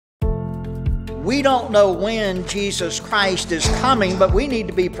We don't know when Jesus Christ is coming, but we need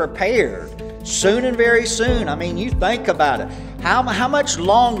to be prepared soon and very soon. I mean, you think about it. How much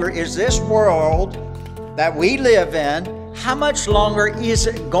longer is this world that we live in, how much longer is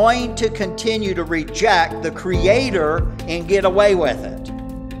it going to continue to reject the Creator and get away with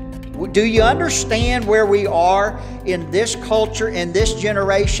it? Do you understand where we are in this culture, in this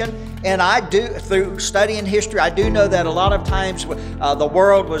generation? And I do, through studying history, I do know that a lot of times the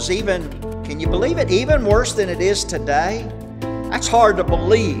world was even, can you believe it, even worse than it is today? That's hard to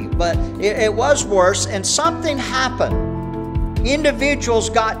believe, but it was worse, and something happened. Individuals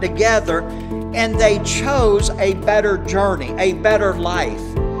got together and they chose a better journey, a better life.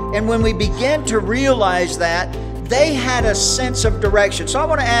 And when we begin to realize that, they had a sense of direction. So I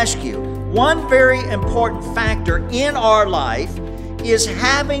want to ask you, one very important factor in our life is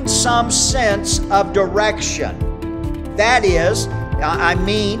having some sense of direction. That is, I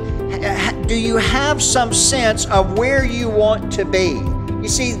mean, do you have some sense of where you want to be? You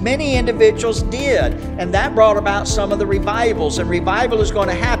see, many individuals did, and that brought about some of the revivals. And revival is going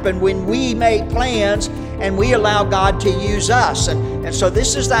to happen when we make plans and we allow God to use us. And so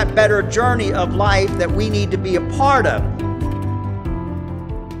this is that better journey of life that we need to be a part of.